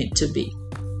meant to be.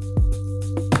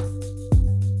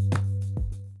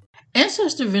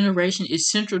 Ancestor veneration is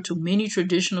central to many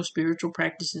traditional spiritual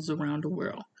practices around the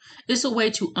world. It's a way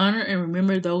to honor and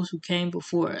remember those who came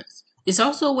before us. It's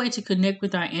also a way to connect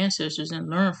with our ancestors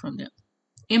and learn from them.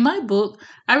 In my book,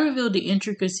 I reveal the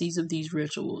intricacies of these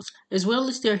rituals, as well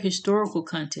as their historical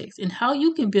context and how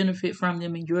you can benefit from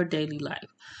them in your daily life.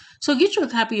 So get your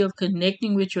copy of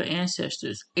Connecting with Your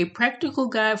Ancestors, a practical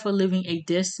guide for living a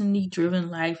destiny-driven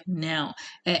life now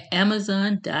at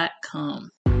Amazon.com.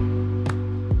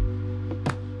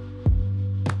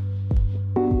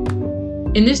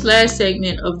 In this last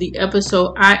segment of the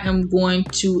episode, I am going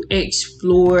to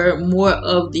explore more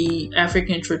of the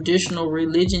African traditional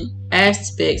religion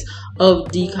aspects of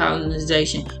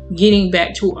decolonization, getting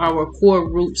back to our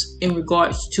core roots in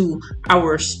regards to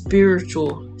our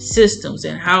spiritual systems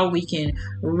and how we can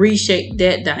reshape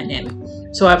that dynamic.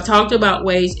 So I've talked about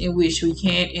ways in which we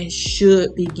can and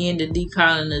should begin the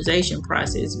decolonization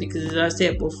process, because as I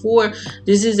said before,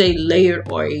 this is a layered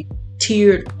or a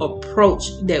tiered approach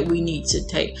that we need to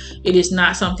take. It is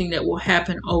not something that will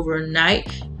happen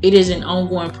overnight. It is an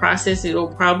ongoing process. It'll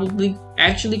probably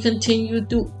actually continue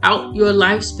throughout your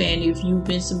lifespan if you've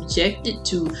been subjected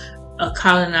to a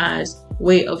colonized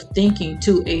way of thinking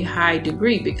to a high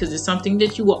degree, because it's something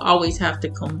that you will always have to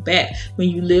combat when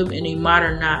you live in a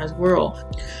modernized world,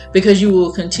 because you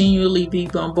will continually be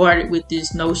bombarded with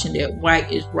this notion that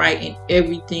white is right and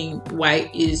everything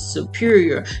white is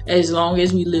superior, as long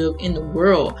as we live in the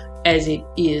world as it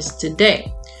is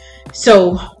today.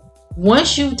 So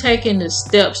once you've taken the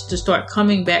steps to start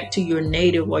coming back to your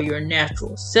native or your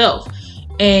natural self,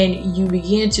 and you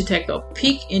begin to take a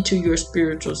peek into your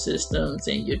spiritual systems,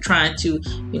 and you're trying to,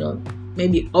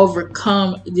 maybe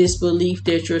overcome this belief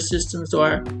that your systems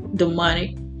are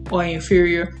demonic or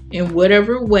inferior in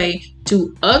whatever way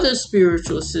to other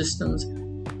spiritual systems.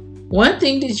 One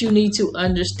thing that you need to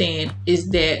understand is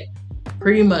that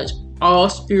pretty much all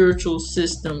spiritual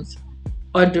systems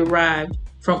are derived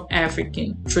from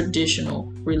African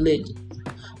traditional religion.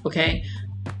 Okay?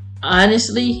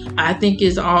 Honestly, I think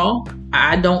it's all.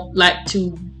 I don't like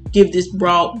to give this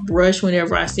broad brush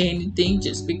whenever I say anything,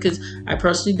 just because I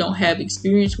personally don't have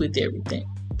experience with everything.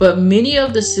 But many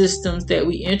of the systems that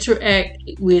we interact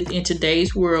with in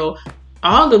today's world,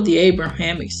 all of the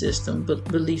Abrahamic system,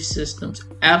 belief systems,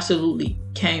 absolutely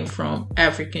came from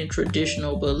African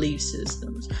traditional belief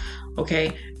systems.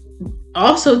 Okay.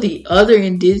 Also, the other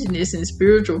indigenous and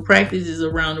spiritual practices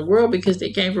around the world, because they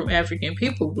came from African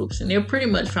people groups, and they're pretty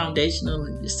much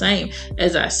foundationally the same,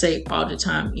 as I say all the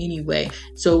time anyway.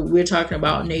 So we're talking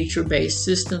about nature-based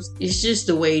systems. It's just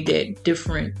the way that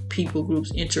different people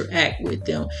groups interact with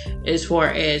them, as far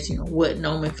as what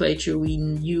nomenclature we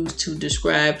use to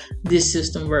describe this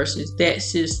system versus that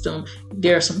system.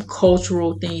 There are some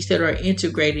cultural things that are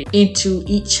integrated into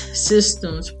each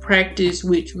system's practice,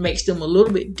 which makes them a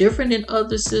little bit different than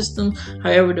other systems.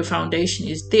 However, the foundation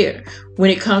is there. When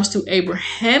it comes to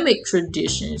Abrahamic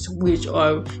traditions, which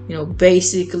are,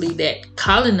 basically that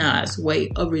colonized way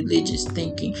of religious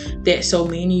thinking that so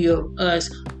many of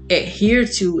us adhere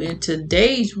to in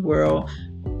today's world,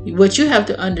 what you have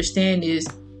to understand is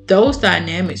those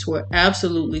dynamics were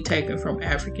absolutely taken from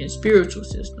African spiritual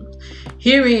systems.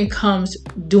 Herein comes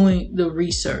doing the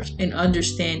research and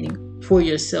understanding for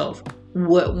yourself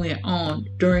what went on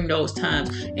during those times,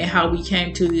 and how we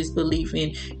came to this belief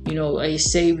in, a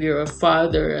savior, a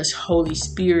father, a Holy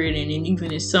Spirit, and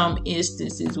even in some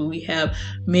instances where we have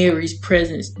Mary's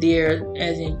presence there,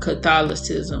 as in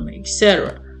Catholicism,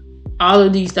 etc. All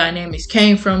of these dynamics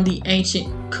came from the ancient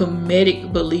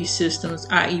Kemetic belief systems,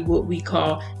 i.e. what we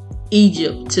call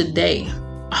Egypt today.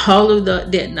 All of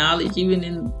that knowledge, even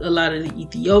in a lot of the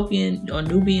Ethiopian or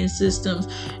Nubian systems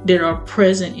that are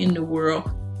present in the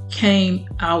world, came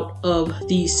out of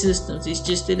these systems. It's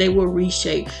just that they were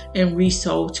reshaped and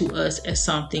resold to us as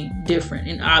something different,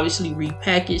 and obviously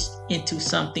repackaged into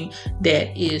something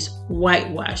that is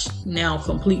whitewashed, now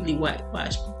completely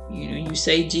whitewashed. You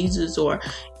say Jesus or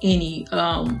any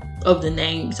of the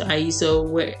names, Isa,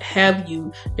 what have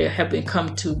you, that have been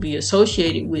come to be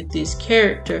associated with this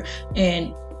character,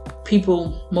 and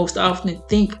people most often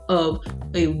think of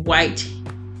a white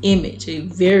image, a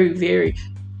very, very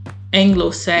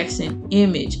Anglo-Saxon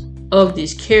image of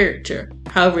this character.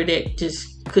 However, that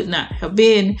just could not have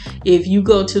been. If you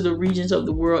go to the regions of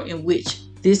the world in which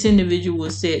this individual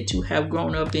was said to have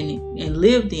grown up in and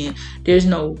lived in, there's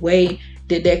no way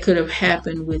that could have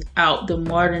happened without the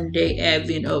modern day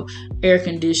advent of air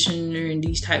conditioner and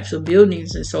these types of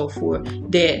buildings and so forth,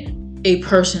 that a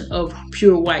person of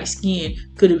pure white skin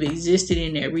could have existed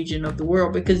in that region of the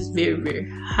world, because it's very, very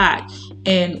hot,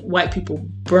 and white people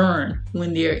burn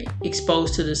when they're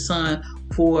exposed to the sun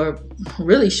for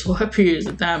really short periods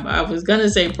of time. I was gonna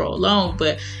say prolonged,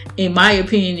 but in my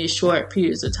opinion, it's short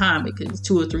periods of time, because it's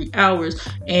 2 or 3 hours,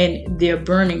 and they're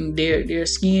burning. Their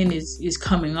skin is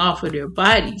coming off of their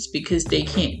bodies because they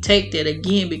can't take that,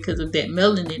 again, because of that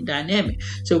melanin dynamic.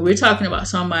 So we're talking about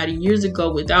somebody years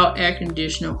ago without air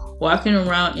conditioner, walking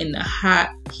around in the hot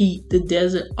heat, the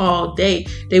desert all day.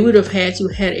 They would have had to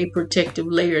had a protective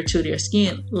layer to their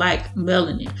skin, like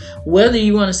melanin. Whether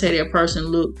you want to say that person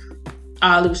looked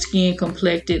olive skin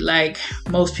complected like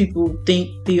most people think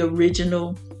the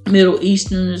original Middle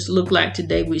Easterners look like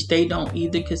today, which they don't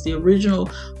either, because the original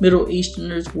Middle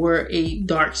Easterners were a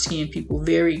dark skinned people,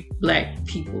 very black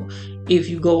people. If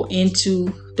you go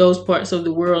into those parts of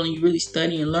the world and you really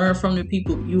study and learn from the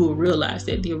people, you will realize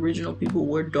that the original people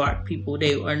were dark people.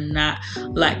 They are not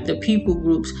like the people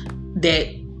groups that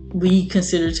we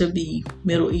consider to be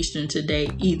Middle Eastern today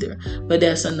either. But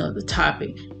that's another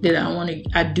topic that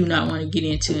I do not want to get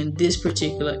into in this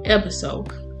particular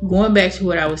episode. Going back to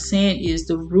what I was saying, is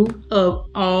the root of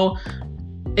all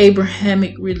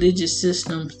Abrahamic religious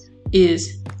systems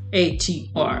is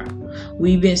ATR.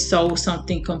 We've been sold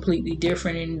something completely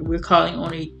different, and we're calling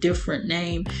on a different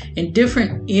name and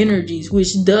different energies,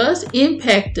 which does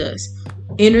impact us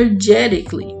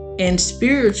energetically and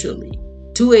spiritually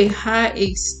to a high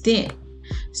extent.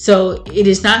 So it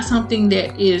is not something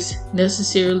that is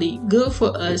necessarily good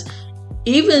for us,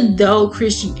 even though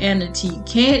Christianity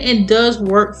can and does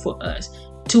work for us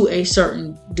to a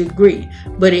certain degree.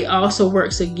 But it also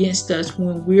works against us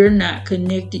when we're not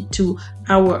connected to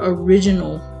our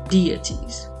original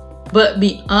deities. But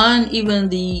beyond even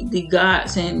the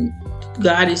gods and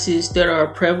goddesses that are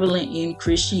prevalent in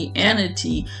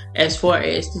Christianity, as far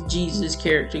as the Jesus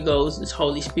character goes, this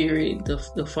Holy Spirit,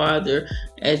 the Father,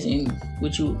 as in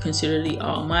what you would consider the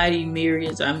Almighty, Mary,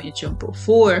 as I mentioned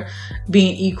before,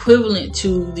 being equivalent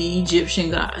to the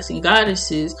Egyptian gods and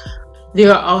goddesses,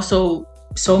 there are also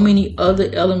so many other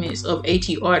elements of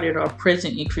ATR that are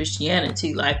present in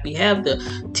Christianity. Like we have the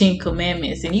 10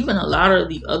 Commandments, and even a lot of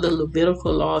the other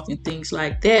Levitical laws and things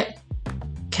like that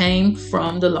came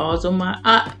from the laws of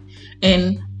Ma'at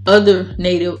and other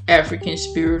native African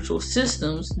spiritual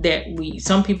systems that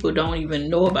some people don't even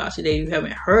know about today, you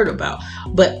haven't heard about.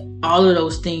 But all of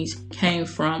those things came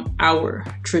from our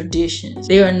traditions.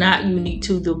 They are not unique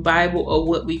to the Bible or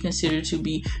what we consider to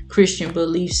be Christian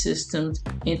belief systems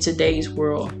in today's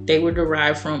world. They were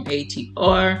derived from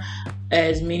ATR,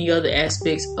 as many other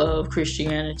aspects of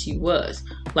Christianity was.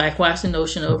 Likewise, the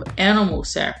notion of animal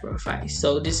sacrifice.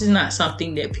 So this is not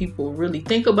something that people really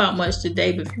think about much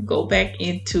today, but if you go back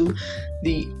into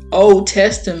the Old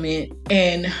Testament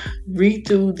and read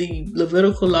through the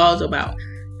Levitical laws about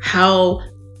how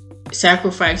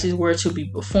sacrifices were to be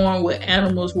performed, what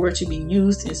animals were to be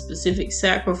used in specific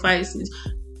sacrifices,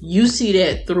 you see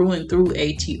that through and through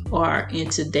ATR in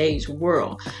today's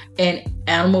world. And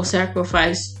animal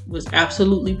sacrifice was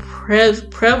absolutely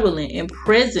prevalent and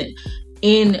present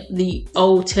in the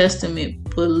Old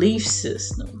Testament belief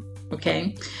system.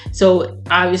 Okay, so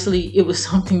obviously it was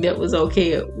something that was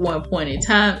okay at one point in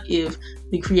time if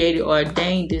the Creator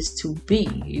ordained this to be.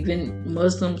 Even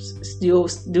Muslims still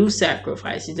do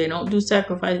sacrifices. They don't do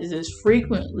sacrifices as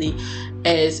frequently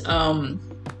as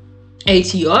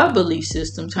ATR belief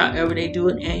systems. However, they do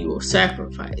an annual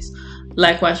sacrifice.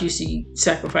 Likewise, you see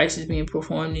sacrifices being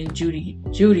performed in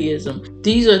Judaism.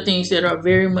 These are things that are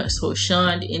very much so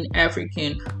shunned in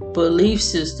African belief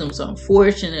systems.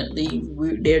 Unfortunately,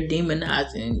 they're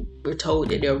demonized and we're told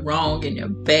that they're wrong and they're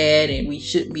bad and we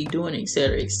shouldn't be doing it,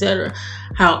 etc., etc.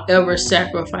 However,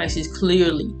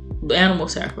 animal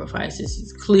sacrifices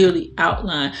is clearly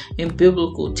outlined in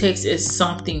biblical text as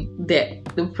something that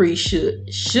the priest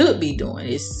should be doing.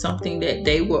 It's something that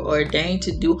they were ordained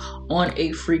to do on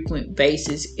a frequent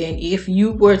basis. And if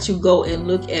you were to go and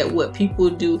look at what people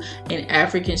do in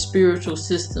African spiritual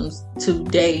systems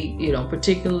today,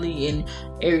 particularly in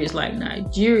areas like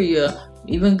Nigeria,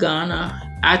 even Ghana.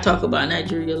 I talk about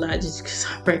Nigeria a lot just because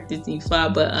I practice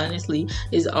Ifa, but honestly,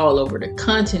 it's all over the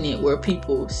continent where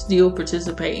people still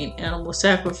participate in animal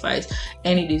sacrifice,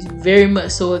 and it is very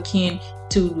much so akin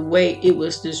to the way it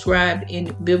was described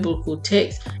in biblical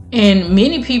text. And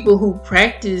many people who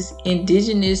practice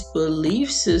indigenous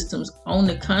belief systems on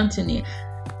the continent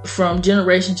from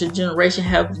generation to generation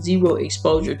have zero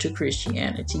exposure to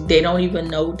Christianity. They don't even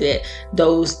know that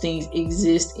those things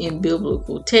exist in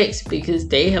biblical text because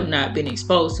they have not been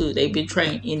exposed to it. They've been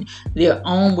trained in their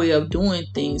own way of doing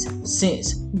things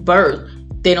since birth.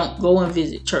 They don't go and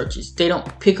visit churches. They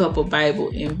don't pick up a Bible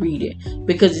and read it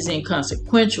because it's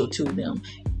inconsequential to them.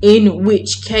 In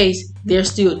which case, they're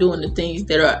still doing the things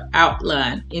that are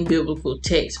outlined in biblical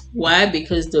text. Why?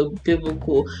 Because the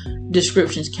biblical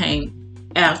descriptions came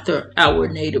after our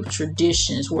native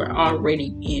traditions were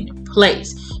already in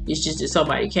place. It's just that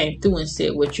somebody came through and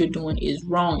said what you're doing is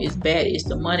wrong, it's bad, it's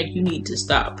demonic, you need to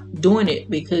stop doing it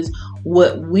because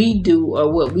what we do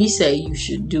or what we say you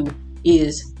should do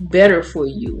is better for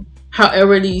you.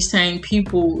 However, these same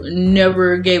people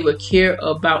never gave a care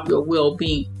about your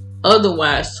well-being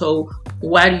otherwise. So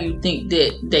why do you think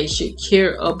that they should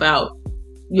care about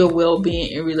your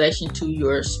well-being in relation to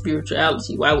your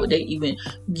spirituality? Why would they even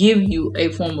give you a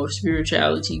form of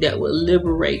spirituality that would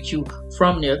liberate you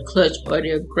from their clutch or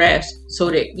their grasp so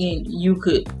that you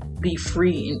could be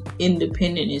free and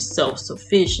independent and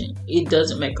self-sufficient? It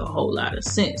doesn't make a whole lot of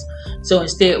sense. So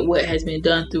instead, what has been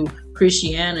done through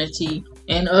Christianity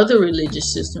and other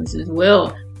religious systems as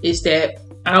well is that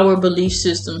our belief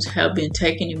systems have been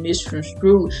taken and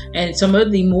misconstrued, and some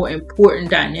of the more important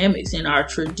dynamics in our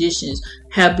traditions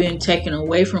have been taken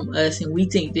away from us, and we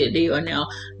think that they are now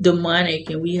demonic,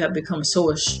 and we have become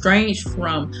so estranged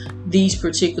from these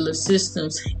particular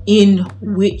systems, in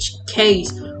which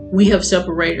case we have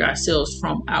separated ourselves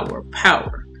from our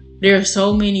power. There are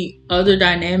so many other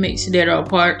dynamics that are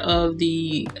part of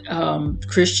the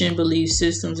Christian belief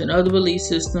systems and other belief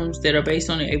systems that are based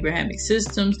on the Abrahamic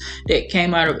systems that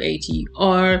came out of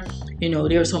ATR.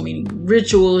 There are so many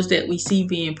rituals that we see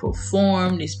being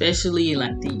performed, especially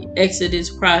like the Exodus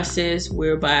process,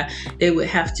 whereby they would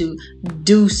have to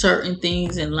do certain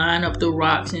things and line up the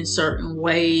rocks in certain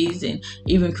ways, and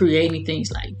even creating things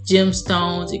like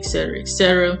gemstones, etc.,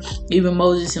 etc. Even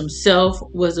Moses himself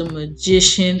was a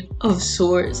magician of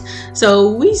sorts.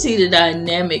 So we see the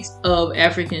dynamics of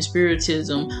African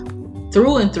spiritism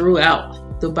through and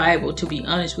throughout the Bible, to be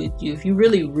honest with you. If you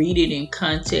really read it in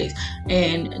context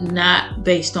and not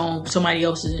based on somebody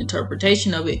else's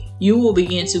interpretation of it, you will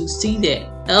begin to see that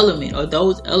element or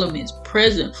those elements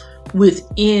present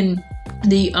within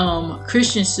the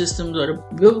Christian systems or the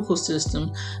biblical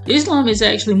system. Islam is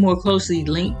actually more closely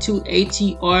linked to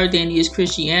ATR than is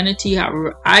Christianity.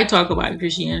 However, I talk about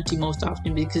Christianity most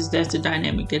often because that's the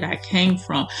dynamic that I came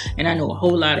from, and I know a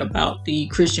whole lot about the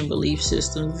Christian belief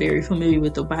system, very familiar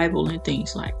with the Bible and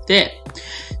things like that.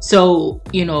 So,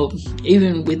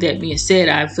 even with that being said,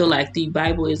 I feel like the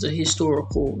Bible is a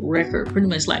historical record, pretty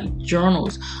much like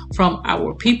journals from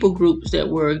our people groups that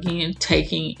were again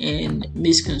taken and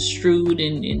misconstrued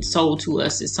and sold to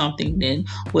us as something than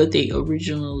what they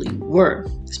originally were.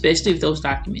 Especially if those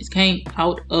documents came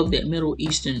out of that Middle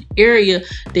Eastern area,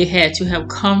 they had to have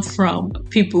come from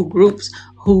people groups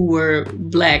who were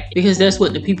black, because that's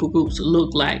what the people groups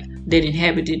looked like that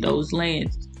inhabited those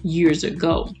lands years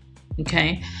ago.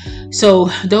 Okay, so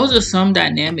those are some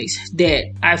dynamics that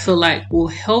I feel like will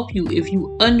help you if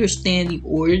you understand the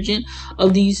origin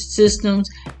of these systems,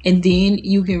 and then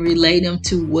you can relate them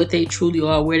to what they truly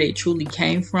are, where they truly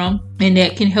came from, and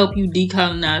that can help you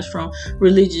decolonize from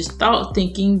religious thought,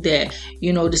 thinking that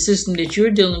the system that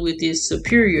you're dealing with is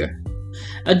superior.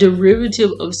 A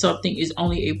derivative of something is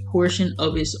only a portion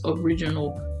of its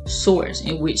original source,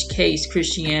 in which case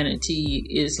Christianity,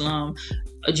 Islam,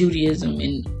 Judaism,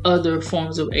 and other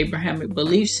forms of Abrahamic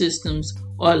belief systems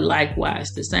are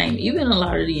likewise the same. Even a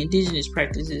lot of the indigenous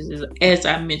practices, as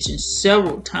I mentioned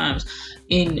several times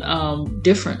in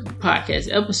different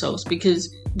podcast episodes,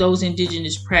 because those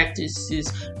indigenous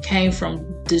practices came from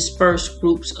dispersed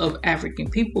groups of African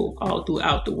people all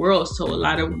throughout the world. So a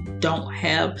lot of them don't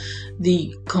have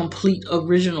the complete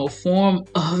original form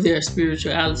of their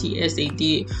spirituality as they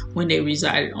did when they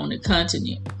resided on the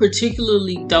continent,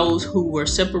 particularly those who were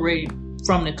separated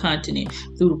from the continent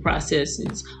through the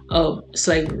processes of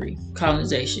slavery,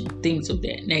 colonization, things of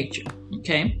that nature.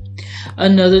 Okay.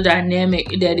 Another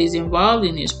dynamic that is involved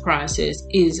in this process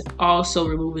is also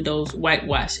removing those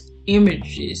whitewashed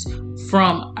images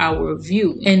from our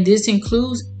view, and this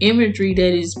includes imagery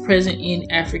that is present in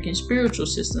African spiritual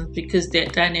systems, because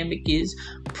that dynamic is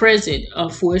present,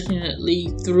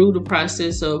 unfortunately, through the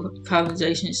process of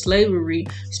colonization and slavery,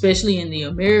 especially in the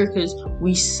Americas.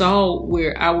 We saw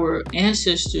where our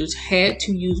ancestors had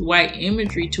to use white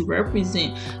imagery to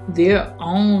represent their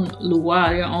own Lua,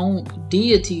 their own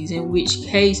deities, in which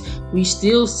case we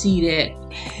still see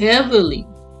that heavily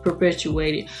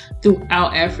perpetuated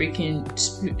throughout African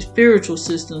spiritual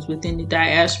systems within the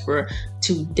diaspora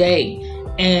today.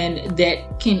 And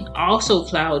that can also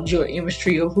cloud your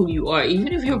imagery of who you are,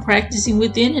 even if you're practicing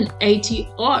within an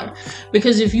ATR.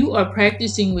 Because if you are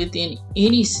practicing within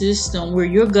any system where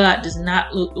your God does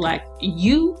not look like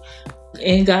you,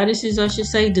 and goddesses, I should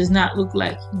say, does not look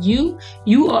like you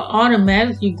are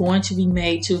automatically going to be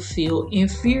made to feel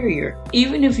inferior.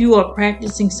 Even if you are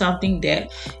practicing something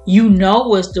that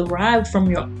was derived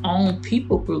from your own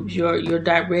people groups, your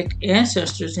direct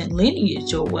ancestors and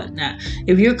lineage or whatnot.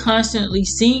 If you're constantly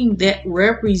seeing that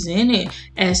represented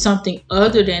as something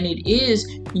other than it is,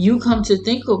 you come to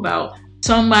think about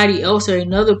somebody else or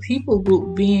another people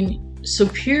group being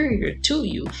superior to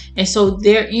you, and so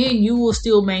therein you will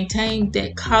still maintain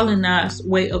that colonized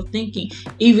way of thinking,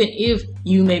 even if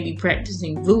you may be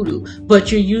practicing voodoo,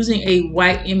 but you're using a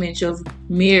white image of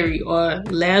Mary or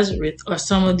Lazarus or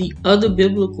some of the other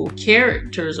biblical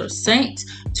characters or saints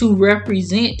to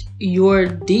represent your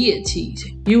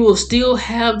deities. You will still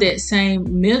have that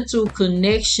same mental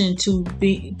connection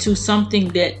to something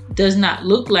that does not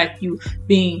look like you,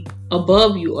 being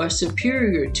above you or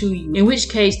superior to you, in which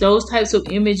case those types of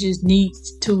images need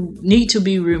to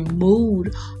be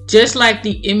removed, just like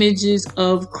the images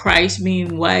of Christ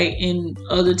being white and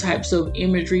other types of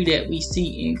imagery that we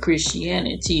see in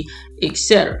Christianity,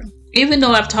 etc. Even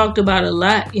though I've talked about a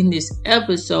lot in this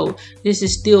episode, this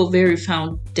is still very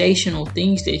foundational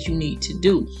things that you need to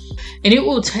do. And it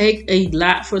will take a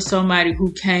lot for somebody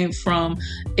who came from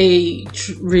a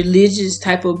religious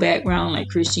type of background like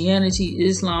Christianity,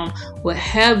 Islam, what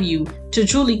have you, to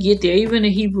truly get there. Even a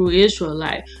Hebrew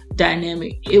Israelite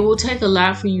dynamic, it will take a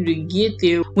lot for you to get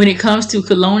there when it comes to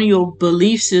colonial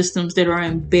belief systems that are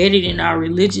embedded in our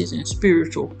religious and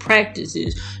spiritual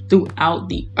practices throughout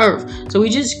the earth. So we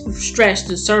just scratched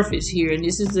the surface here, and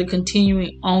this is a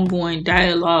continuing, ongoing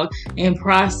dialogue and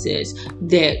process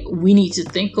that we need to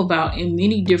think about in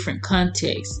many different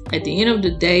contexts. At the end of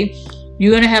the day,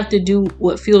 you're going to have to do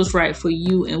what feels right for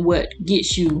you and what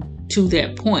gets you to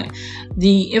that point.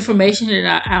 The information that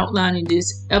I outlined in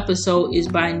this episode is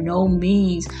by no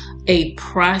means a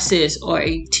process or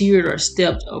a tiered or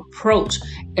stepped approach.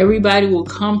 Everybody will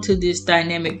come to this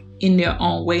dynamic in their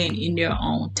own way and in their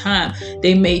own time.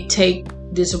 They may take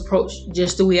this approach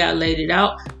just the way I laid it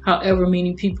out. However,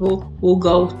 many people will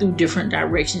go through different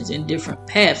directions and different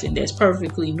paths, and that's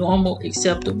perfectly normal,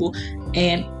 acceptable,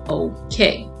 and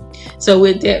okay. So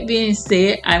with that being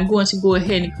said, I'm going to go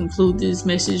ahead and conclude this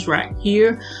message right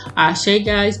here. Ashe,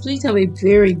 guys, please have a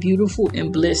very beautiful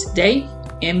and blessed day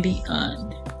and beyond.